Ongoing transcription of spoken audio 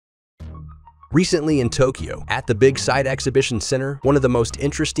Recently in Tokyo, at the Big Sight Exhibition Center, one of the most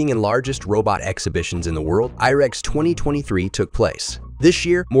interesting and largest robot exhibitions in the world, IREX 2023 took place. This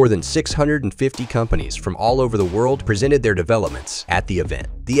year, more than 650 companies from all over the world presented their developments at the event.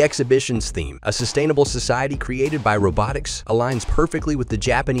 The exhibition's theme, a sustainable society created by robotics, aligns perfectly with the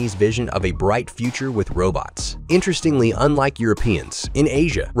Japanese vision of a bright future with robots. Interestingly, unlike Europeans, in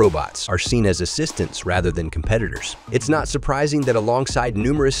Asia, robots are seen as assistants rather than competitors. It's not surprising that alongside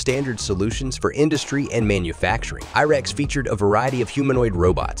numerous standard solutions for industry and manufacturing, IREX featured a variety of humanoid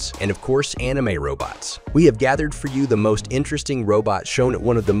robots and, of course, anime robots. We have gathered for you the most interesting robots shown at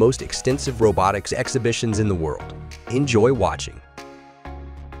one of the most extensive robotics exhibitions in the world. Enjoy watching.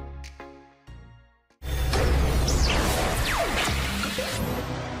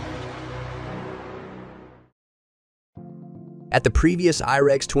 At the previous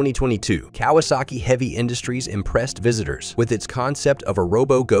IREX 2022, Kawasaki Heavy Industries impressed visitors with its concept of a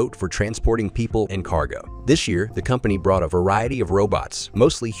robo-goat for transporting people and cargo. This year, the company brought a variety of robots,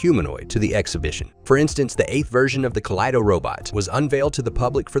 mostly humanoid, to the exhibition. For instance, the 8th version of the Kido robot was unveiled to the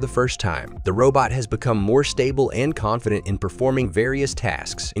public for the first time. The robot has become more stable and confident in performing various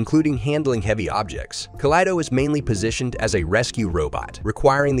tasks, including handling heavy objects. Kido is mainly positioned as a rescue robot,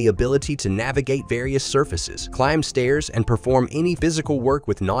 requiring the ability to navigate various surfaces, climb stairs, and perform any physical work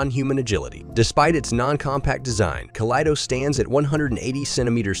with non-human agility. Despite its non-compact design, Kido stands at 180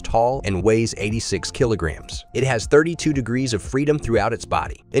 centimeters tall and weighs 86 kilograms. It has 32 degrees of freedom throughout its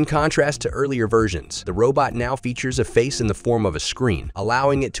body. In contrast to earlier versions, the robot now features a face in the form of a screen,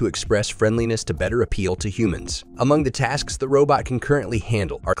 allowing it to express friendliness to better appeal to humans. Among the tasks the robot can currently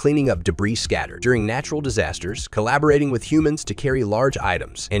handle are cleaning up debris scattered during natural disasters, collaborating with humans to carry large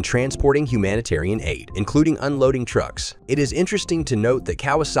items, and transporting humanitarian aid, including unloading trucks. It is interesting to note that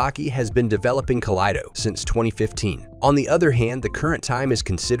Kawasaki has been developing Kido since 2015. On the other hand, the current time is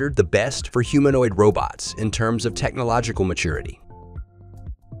considered the best for humanoid robots in terms of technological maturity.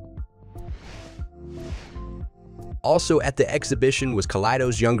 Also at the exhibition was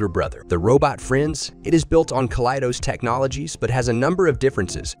Kido's younger brother, the robot Friends. It is built on Kido's technologies but has a number of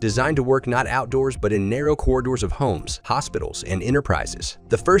differences, designed to work not outdoors but in narrow corridors of homes, hospitals, and enterprises.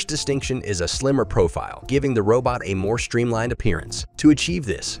 The first distinction is a slimmer profile, giving the robot a more streamlined appearance. To achieve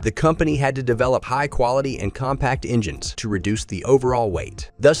this, the company had to develop high-quality and compact engines to reduce the overall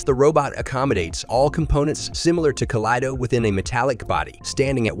weight. Thus, the robot accommodates all components similar to Kido within a metallic body,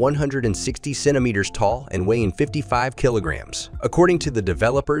 standing at 160 centimeters tall and weighing 55 kilograms. According to the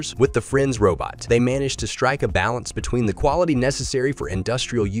developers, with the Friends robot, they managed to strike a balance between the quality necessary for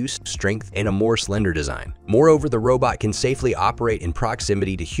industrial use, strength, and a more slender design. Moreover, the robot can safely operate in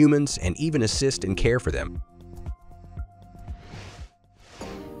proximity to humans and even assist and care for them.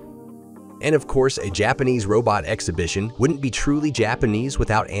 And of course, a Japanese robot exhibition wouldn't be truly Japanese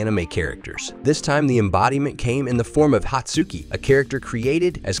without anime characters. This time the embodiment came in the form of Hatsuki, a character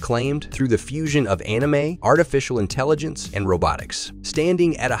created, as claimed, through the fusion of anime, artificial intelligence, and robotics.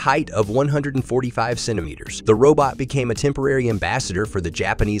 Standing at a height of 145 centimeters, the robot became a temporary ambassador for the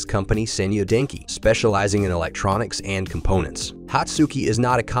Japanese company Sanyo Denki, specializing in electronics and components. Hatsuki is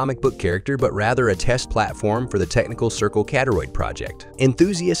not a comic book character, but rather a test platform for the Technical Circle Conoid project.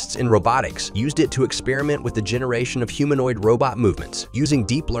 Enthusiasts in robotics used it to experiment with the generation of humanoid robot movements, using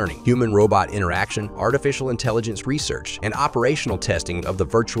deep learning, human-robot interaction, artificial intelligence research, and operational testing of the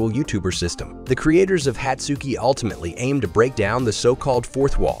virtual YouTuber system. The creators of Hatsuki ultimately aimed to break down the so-called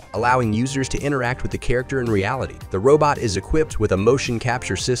fourth wall, allowing users to interact with the character in reality. The robot is equipped with a motion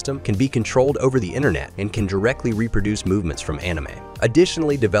capture system, can be controlled over the internet, and can directly reproduce movements from anime.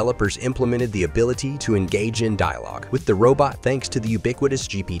 Additionally, developers implemented the ability to engage in dialogue with the robot thanks to the ubiquitous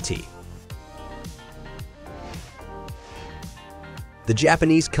GPT. The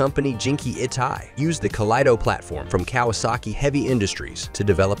Japanese company Jinkyitai used the Kido platform from Kawasaki Heavy Industries to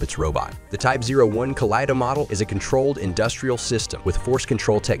develop its robot. The Type 01 Kido model is a controlled industrial system with force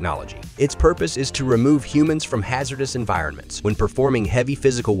control technology. Its purpose is to remove humans from hazardous environments when performing heavy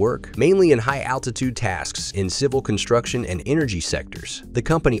physical work, mainly in high-altitude tasks in civil construction and energy sectors. The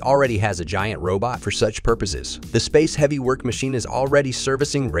company already has a giant robot for such purposes. The space-heavy work machine is already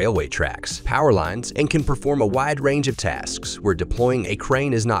servicing railway tracks, power lines, and can perform a wide range of tasks where deploying a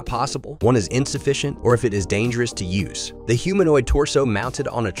crane is not possible, one is insufficient, or if it is dangerous to use. The humanoid torso mounted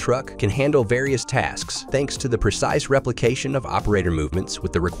on a truck can handle various tasks thanks to the precise replication of operator movements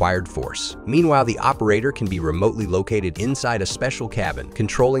with the required force. Meanwhile, the operator can be remotely located inside a special cabin,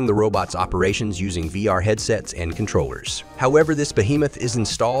 controlling the robot's operations using VR headsets and controllers. However, this behemoth is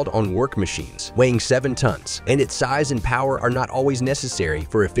installed on work machines, weighing 7 tons, and its size and power are not always necessary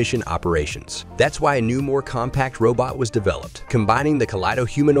for efficient operations. That's why a new, more compact robot was developed, combining combining the Kido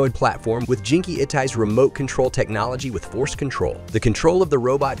humanoid platform with Jinkyitai's remote control technology with force control. The control of the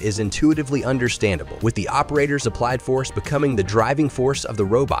robot is intuitively understandable, with the operator's applied force becoming the driving force of the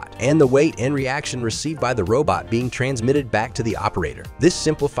robot, and the weight and reaction received by the robot being transmitted back to the operator. This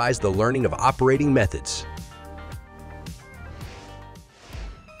simplifies the learning of operating methods.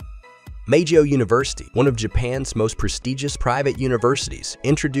 Meiji University, one of Japan's most prestigious private universities,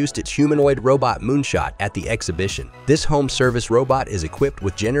 introduced its humanoid robot Moonshot at the exhibition. This home service robot is equipped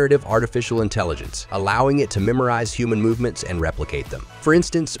with generative artificial intelligence, allowing it to memorize human movements and replicate them. For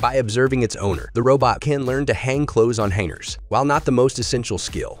instance, by observing its owner, the robot can learn to hang clothes on hangers. While not the most essential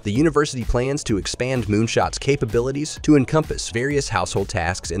skill, the university plans to expand Moonshot's capabilities to encompass various household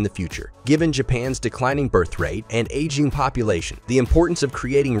tasks in the future. Given Japan's declining birth rate and aging population, the importance of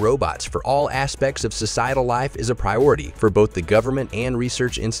creating robots for all aspects of societal life is a priority for both the government and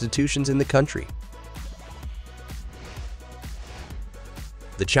research institutions in the country.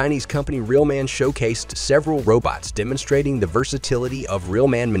 The Chinese company Realman showcased several robots demonstrating the versatility of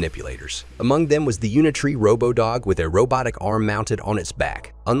Realman manipulators. Among them was the Unitree Robo-Dog with a robotic arm mounted on its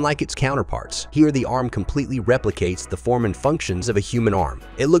back. Unlike its counterparts, here the arm completely replicates the form and functions of a human arm.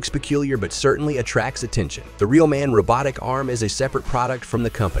 It looks peculiar but certainly attracts attention. The Realman robotic arm is a separate product from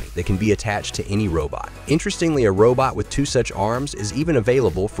the company that can be attached to any robot. Interestingly, a robot with two such arms is even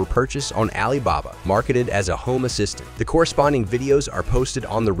available for purchase on Alibaba, marketed as a home assistant. The corresponding videos are posted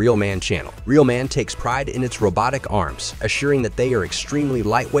on the Realman channel. Realman takes pride in its robotic arms, assuring that they are extremely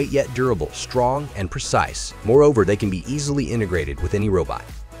lightweight yet durable, strong, and precise. Moreover, they can be easily integrated with any robot.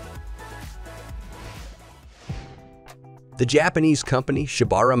 The Japanese company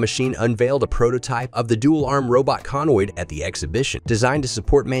Shibara Machine unveiled a prototype of the dual-arm robot Conoid at the exhibition, designed to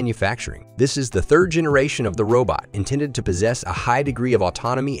support manufacturing. This is the third generation of the robot, intended to possess a high degree of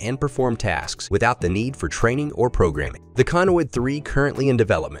autonomy and perform tasks without the need for training or programming. The Conoid 3, currently in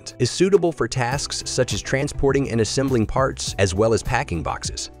development, is suitable for tasks such as transporting and assembling parts, as well as packing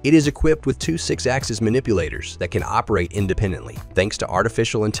boxes. It is equipped with two 6-axis manipulators that can operate independently, thanks to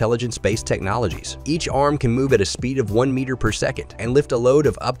artificial intelligence-based technologies. Each arm can move at a speed of 1 meter per second and lift a load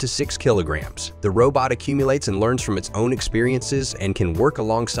of up to 6 kilograms. The robot accumulates and learns from its own experiences and can work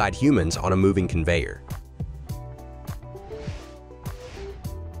alongside humans on a moving conveyor.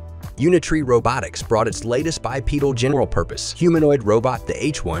 Unitree Robotics brought its latest bipedal general-purpose humanoid robot, the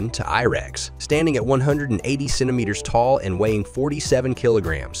H1, to IREX. Standing at 180 centimeters tall and weighing 47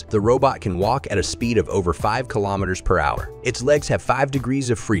 kilograms, the robot can walk at a speed of over 5 kilometers per hour. Its legs have 5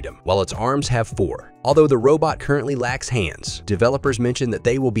 degrees of freedom, while its arms have 4. Although the robot currently lacks hands, developers mentioned that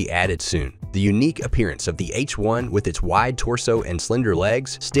they will be added soon. The unique appearance of the H1 with its wide torso and slender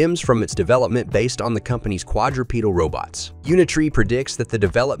legs stems from its development based on the company's quadrupedal robots. Unitree predicts that the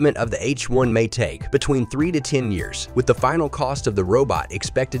development of the H1 may take between 3 to 10 years, with the final cost of the robot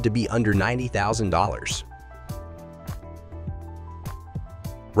expected to be under $90,000.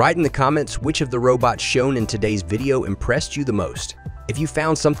 Write in the comments which of the robots shown in today's video impressed you the most. If you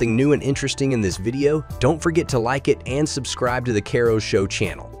found something new and interesting in this video, don't forget to like it and subscribe to the Karo Show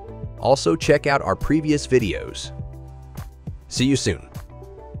channel. Also, check out our previous videos. See you soon.